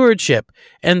 Through stewardship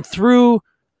and through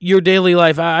your daily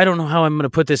life, I don't know how I'm going to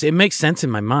put this. It makes sense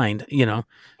in my mind,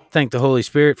 Thank the Holy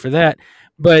Spirit for that.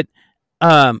 But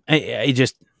I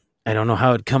don't know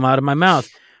how it'd come out of my mouth.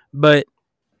 But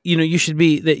you should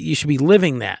be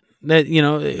living that. That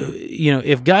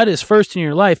if God is first in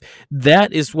your life,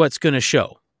 that is what's going to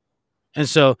show. And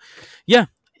so, yeah,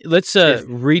 let's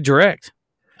redirect.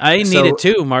 I need it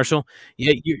too, Marshall.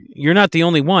 Yeah, you're not the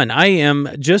only one. I am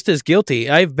just as guilty.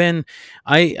 I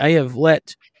have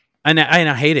let. And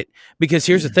I hate it, because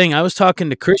here's the thing. I was talking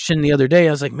to Christian the other day.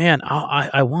 I was like, man,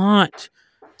 I want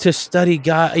to study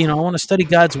God. I want to study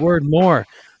God's word more.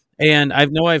 And I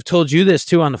know I've told you this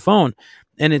too on the phone.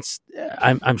 And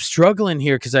I'm struggling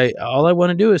here because all I want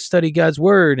to do is study God's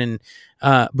word. And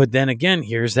but then again,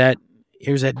 here's that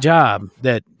job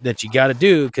that you got to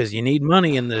do because you need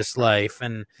money in this life.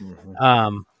 And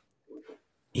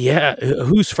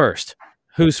who's first?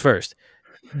 Who's first?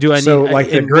 Do I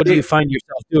need? What do you find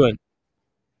yourself doing?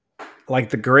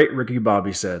 Like the great Ricky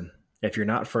Bobby said, if you're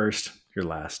not first, you're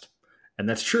last. And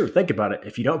that's true. Think about it.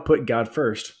 If you don't put God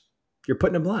first, you're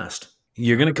putting him last.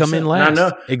 You're going to come in last. I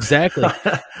know. Exactly.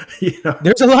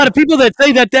 There's a lot of people that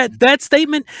say that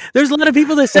statement. There's a lot of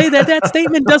people that say that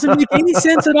statement doesn't make any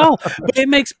sense at all, but it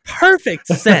makes perfect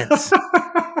sense.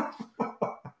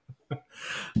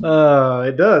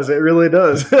 It does. It really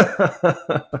does.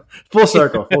 Full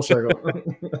circle.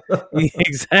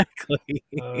 Exactly.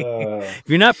 If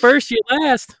you're not first, you're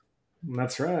last.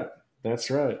 That's right.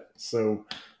 So,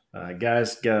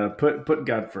 guys, put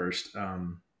God first.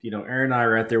 Aaron and I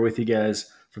are right there with you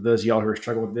guys. For those of y'all who are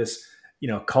struggling with this,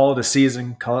 call it a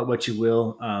season, call it what you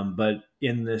will. But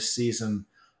in this season,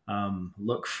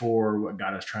 look for what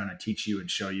God is trying to teach you and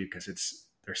show you, because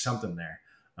there's something there.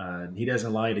 He doesn't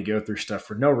allow you to go through stuff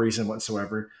for no reason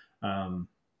whatsoever.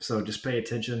 So just pay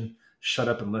attention, shut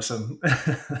up and listen,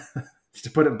 to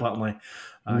put it bluntly,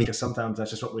 because sometimes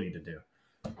that's just what we need to do.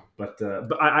 But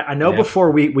I know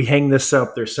before we hang this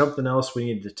up, there's something else we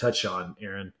need to touch on,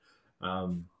 Aaron.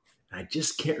 I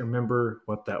just can't remember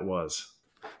what that was.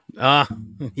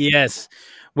 Yes.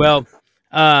 Well,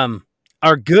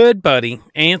 our good buddy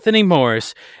Anthony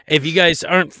Morris. If you guys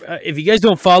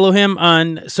don't follow him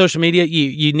on social media,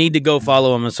 you need to go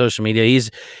follow him on social media.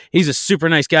 He's a super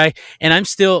nice guy, and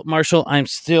Marshall. I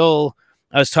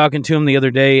was talking to him the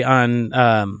other day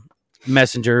on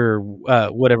Messenger or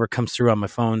whatever comes through on my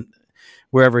phone,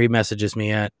 wherever he messages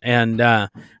me at. And I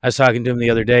was talking to him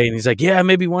the other day, and he's like, "Yeah,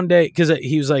 maybe one day," because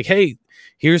he was like, "Hey,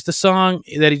 here's the song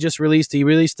that he just released. He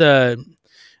released a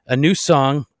new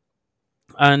song."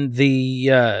 On the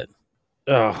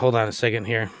hold on a second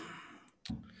here.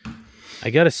 I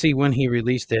got to see when he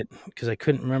released it because I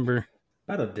couldn't remember.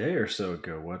 About a day or so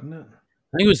ago, wasn't it?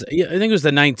 I think it was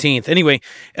the 19th. Anyway,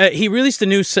 he released a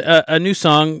new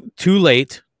song, "Too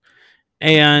Late,"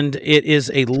 and it is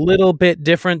a little bit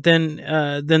different than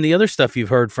the other stuff you've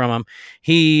heard from him.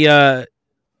 He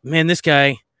this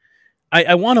guy,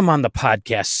 I want him on the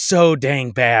podcast so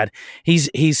dang bad. He's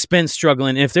been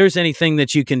struggling. If there's anything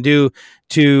that you can do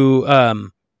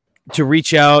to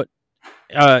reach out,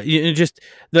 just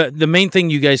the main thing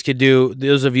you guys could do,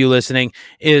 those of you listening,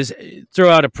 is throw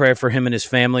out a prayer for him and his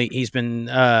family. He's been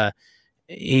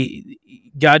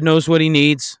God knows what he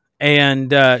needs, and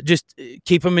just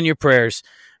keep him in your prayers.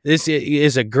 This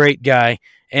is a great guy,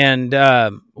 and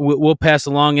we'll pass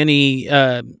along any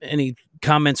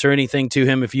comments or anything to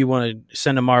him if you want to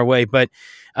send them our way. But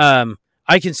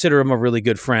I consider him a really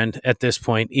good friend at this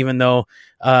point, even though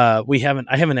I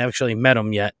haven't actually met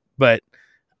him yet, but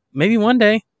maybe one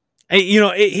day.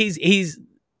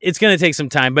 It's going to take some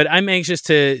time, but I'm anxious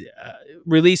to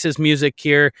release his music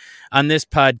here on this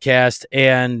podcast.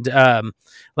 And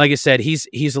like I said,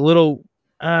 he's a little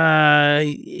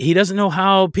he doesn't know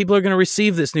how people are going to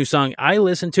receive this new song. I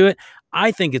listened to it.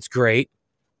 I think it's great.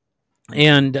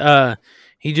 And I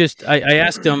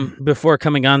asked him before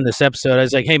coming on this episode, I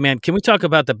was like, "Hey man, can we talk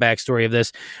about the backstory of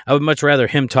this?" I would much rather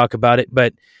him talk about it,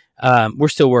 but we're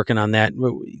still working on that,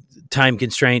 time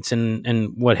constraints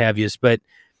and what have yous. But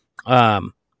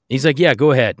He's like, yeah,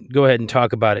 go ahead and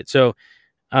talk about it. So,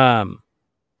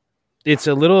 it's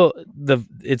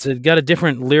got a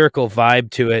different lyrical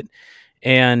vibe to it,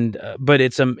 and but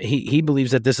he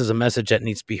believes that this is a message that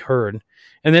needs to be heard,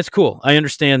 and that's cool. I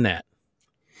understand that,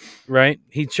 right?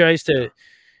 He tries to.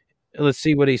 Let's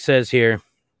see what he says here.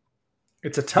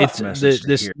 It's a tough message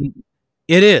to hear.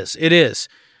 It is,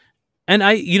 and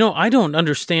I don't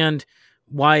understand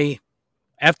why.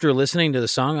 After listening to the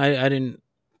song, I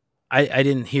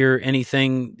didn't hear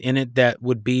anything in it that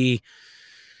would be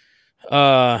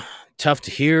tough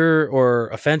to hear or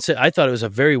offensive. I thought it was a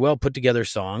very well put together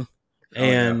song,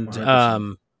 and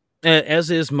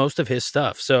as is most of his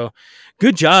stuff. So,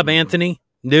 good job, Anthony,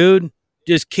 dude.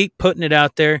 Just keep putting it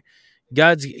out there.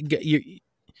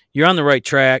 You're on the right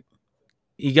track.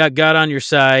 You got God on your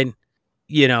side.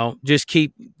 Just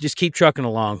keep trucking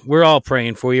along. We're all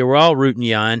praying for you. We're all rooting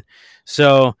you on.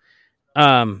 So,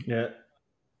 you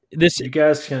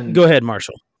guys can go ahead,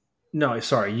 Marshall. No,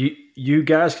 sorry. You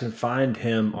guys can find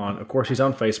him on. Of course, he's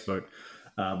on Facebook,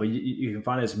 but you can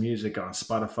find his music on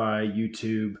Spotify,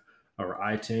 YouTube, or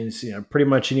iTunes. Pretty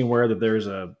much anywhere that there's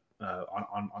on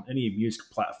any music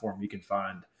platform, you can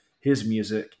find his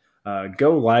music.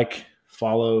 Go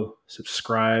follow,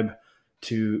 subscribe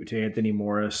to Anthony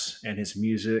Morris and his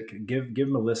music. Give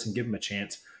him a listen. Give him a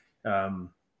chance.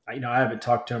 I haven't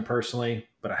talked to him personally,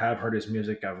 but I have heard his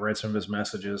music. I've read some of his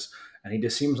messages, and he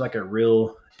just seems like a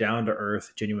real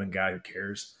down-to-earth, genuine guy who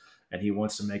cares, and he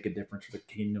wants to make a difference for the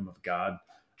kingdom of God.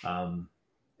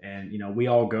 And we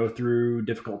all go through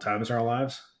difficult times in our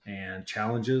lives and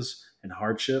challenges and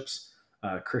hardships,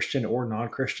 Christian or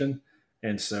non-Christian.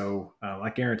 And so,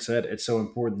 like Aaron said, it's so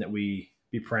important that we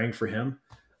be praying for him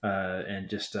and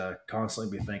just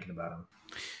constantly be thinking about him.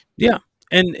 Yeah.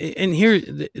 And here,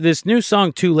 this new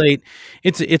song, "Too Late,"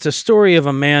 it's a story of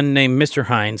a man named Mr.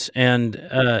 Hines, and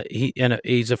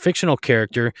he's a fictional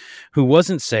character who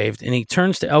wasn't saved, and he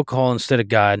turns to alcohol instead of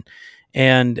God,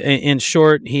 and in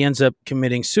short, he ends up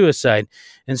committing suicide.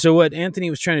 And so, what Anthony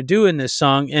was trying to do in this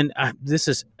song, and this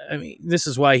is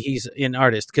why he's an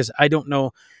artist, because I don't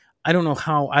know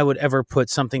how I would ever put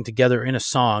something together in a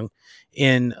song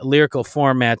in lyrical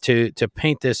format to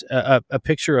paint this a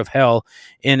picture of hell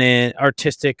in an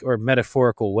artistic or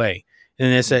metaphorical way.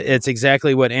 And it's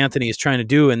exactly what Anthony is trying to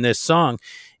do in this song.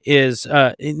 Is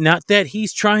not that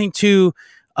he's trying to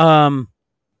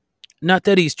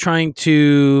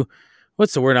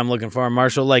what's the word I'm looking for,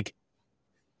 Marshall? Like,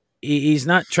 he's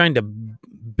not trying to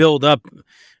build up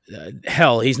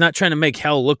hell. He's not trying to make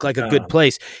hell look like a good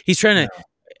place. He's trying to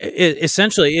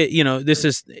essentially, this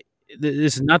is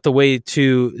not the way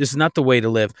to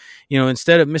live.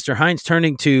 Instead of Mr. Hines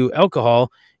turning to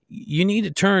alcohol, you need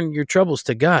to turn your troubles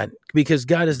to God, because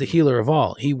God is the healer of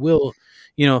all. He will,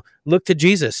 look to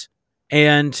Jesus,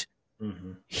 and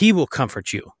he will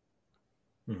comfort you.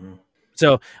 Mm-hmm.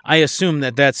 So I assume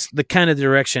that that's the kind of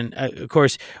direction. Of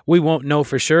course, we won't know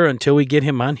for sure until we get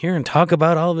him on here and talk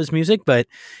about all of his music. But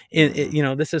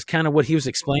this is kind of what he was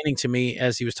explaining to me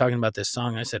as he was talking about this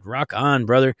song. I said, "Rock on,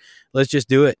 brother! Let's just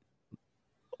do it.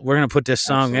 We're gonna put this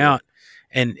song out,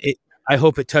 and I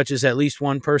hope it touches at least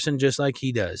one person, just like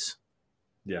he does."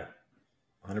 Yeah,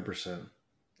 100%.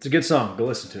 It's a good song. Go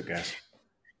listen to it, guys.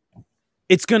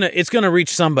 It's gonna reach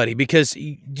somebody, because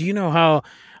do you know how?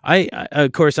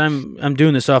 Of course, I'm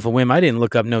doing this off a whim. I didn't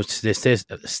look up no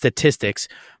statistics,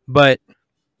 but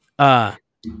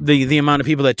the amount of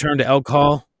people that turn to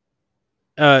alcohol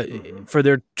for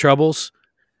their troubles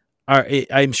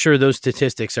I'm sure those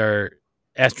statistics are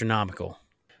astronomical.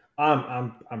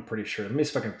 I'm pretty sure. Let me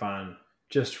see if I can find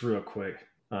just real quick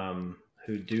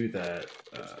who do that.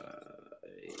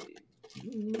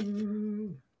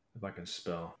 If I can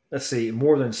spell. Let's see.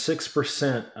 More than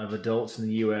 6% of adults in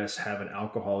the U.S. have an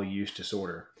alcohol use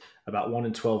disorder. About 1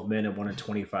 in 12 men and 1 in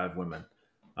 25 women.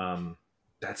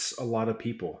 That's a lot of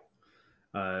people.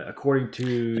 According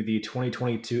to the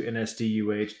 2022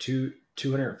 NSDUH,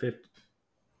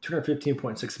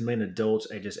 215.6 million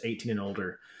adults ages 18 and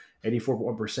older,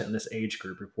 84.1% in this age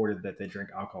group reported that they drink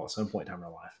alcohol at some point in time in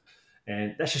their life.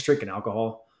 And that's just drinking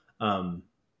alcohol.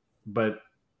 But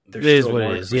there's still a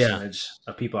large percentage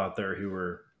of people out there who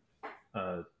are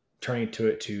turning to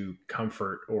it to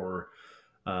comfort or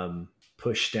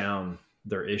push down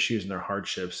their issues and their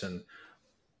hardships. And,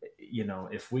 you know,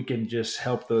 if we can just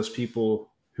help those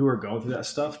people who are going through that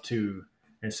stuff to,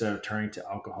 instead of turning to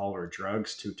alcohol or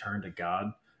drugs, to turn to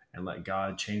God and let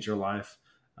God change their life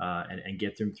and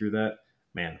get them through that,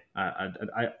 man,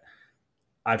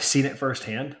 I've seen it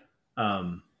firsthand.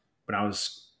 When I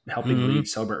was helping lead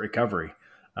Celebrate Recovery,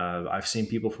 I've seen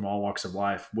people from all walks of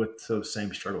life with those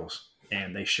same struggles.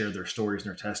 and they share their stories and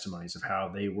their testimonies of how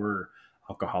they were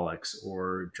alcoholics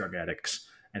or drug addicts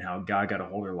and how God got a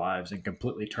hold of their lives and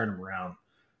completely turned them around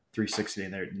 360.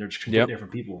 And they're just completely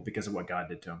different people because of what God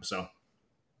did to them. So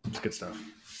it's good stuff.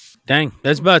 Dang,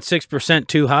 that's about 6%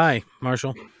 too high,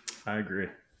 Marshall. I agree.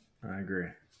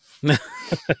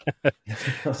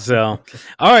 So,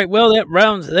 all right. Well,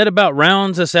 that about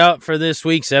rounds us out for this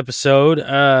week's episode.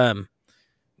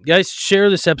 Guys,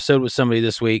 share this episode with somebody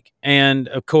this week, and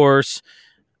of course,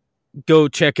 go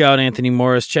check out Anthony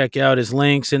Morris. Check out his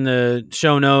links in the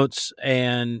show notes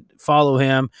and follow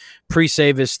him.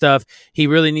 Pre-save his stuff. He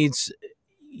really needs.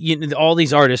 All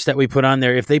these artists that we put on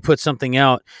there, if they put something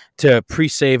out to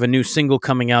pre-save a new single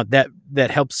coming out, that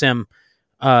helps them.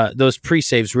 Those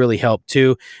pre-saves really help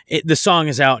too. The song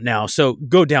is out now, so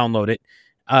go download it.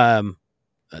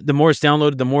 The more it's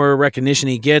downloaded, the more recognition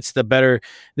he gets, the better.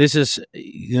 This is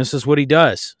what he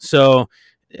does. So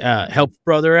help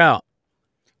brother out.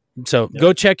 So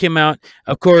go check him out.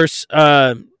 Of course,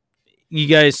 you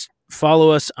guys follow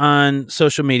us on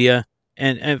social media.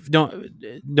 And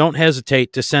don't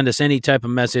hesitate to send us any type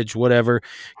of message, whatever.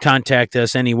 Contact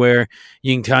us anywhere.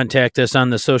 You can contact us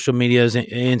on the social medias,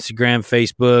 Instagram,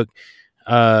 Facebook,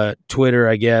 Twitter,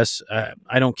 I guess.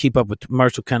 I don't keep up with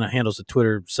Marshall. Kind of handles the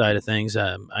Twitter side of things.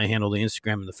 I handle the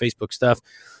Instagram and the Facebook stuff.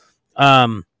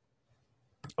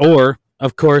 Or,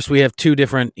 of course, we have 2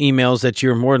 different emails that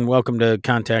you're more than welcome to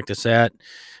contact us at.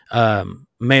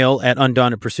 Mail at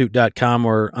undauntedpursuit.com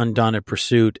or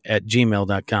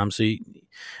undauntedpursuit@gmail.com. So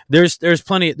there's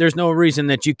plenty. There's no reason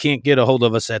that you can't get a hold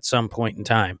of us at some point in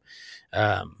time.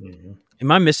 Am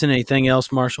I missing anything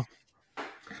else, Marshall?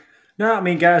 No, I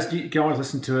mean, guys, you can always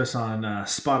listen to us on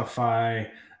Spotify,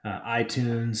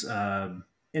 iTunes,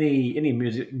 any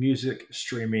music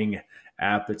streaming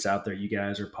app that's out there, you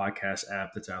guys, or podcast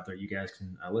app that's out there. You guys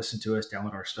can listen to us,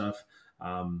 download our stuff.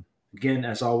 Again,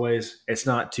 as always, it's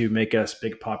not to make us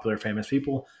big, popular, famous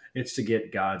people. It's to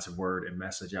get God's word and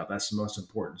message out. That's the most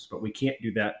important. But we can't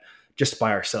do that just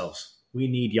by ourselves. We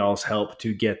need y'all's help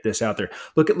to get this out there.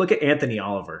 Look at Anthony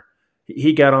Oliver.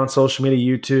 He got on social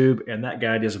media, YouTube, and that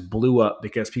guy just blew up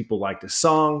because people liked his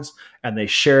songs and they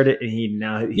shared it, and he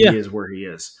is where he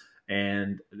is.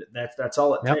 And that's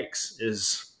all it takes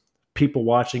is people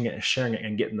watching it and sharing it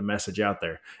and getting the message out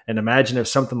there. And imagine if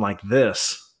something like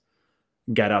this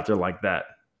got out there like that.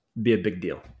 It'd be a big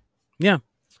deal. Yeah.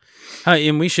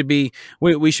 And we should be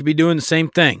doing the same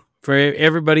thing for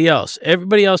everybody else.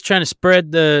 Everybody else trying to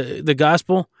spread the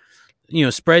gospel,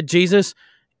 spread Jesus.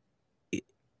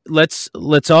 Let's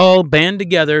all band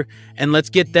together and let's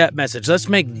get that message. Let's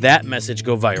make that message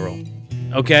go viral.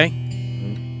 Okay?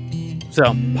 So,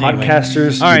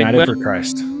 podcasters United for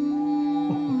Christ.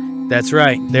 That's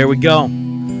right. There we go.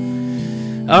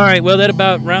 All right, well, that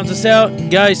about rounds us out.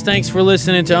 Guys, thanks for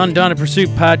listening to Undaunted Pursuit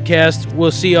Podcast. We'll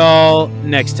see y'all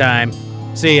next time.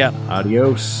 See ya.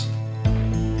 Adios.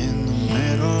 In the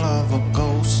middle of a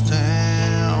ghost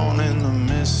town in the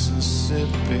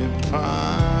Mississippi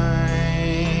pines,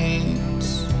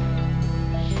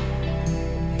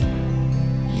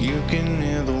 you can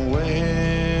hear the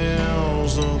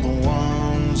wails of the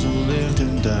ones who lived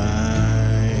and died.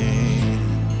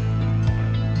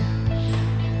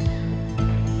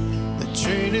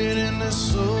 Traded in their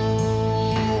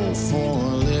soul for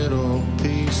a little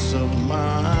peace of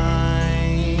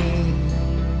mind.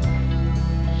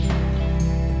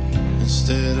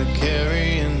 Instead of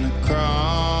carrying the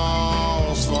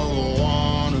cross for the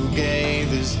one who gave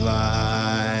his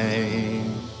life,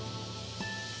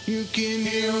 you can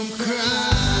hear him cry.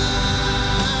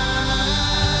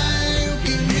 You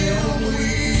can hear him weep.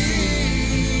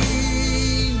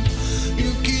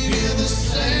 You can hear the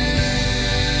sound.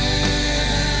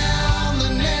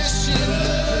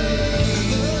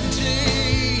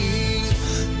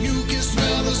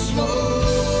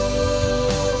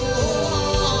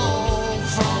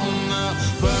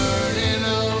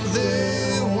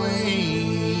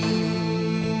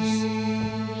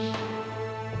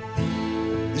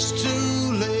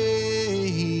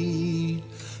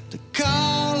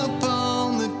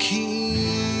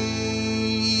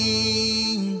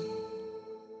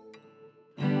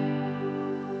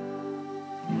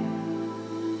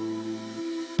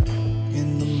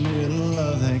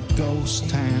 Ghost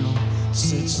town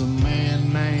sits a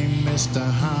man named Mr.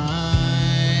 Hines,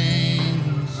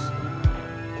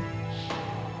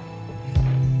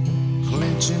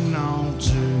 clenching on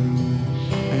to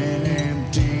an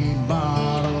empty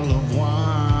bottle of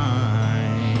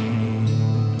wine.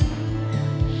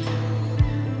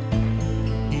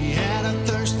 He had a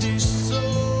thirsty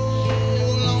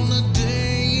soul on the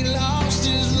day he lost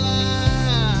his life.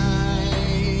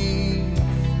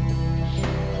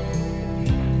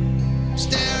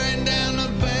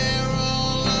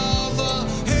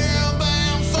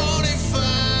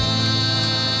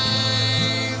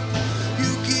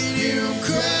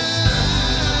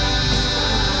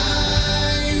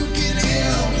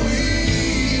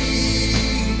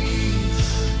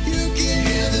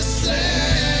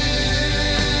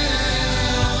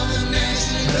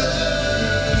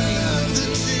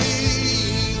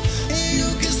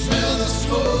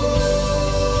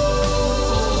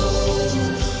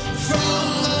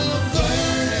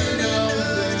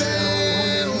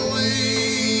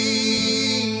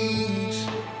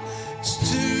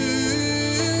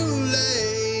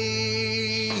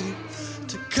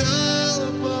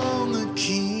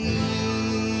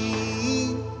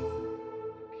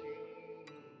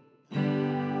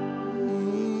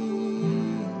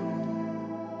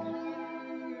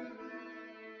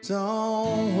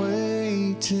 Don't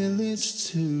wait till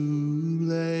it's too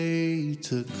late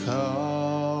to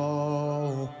call.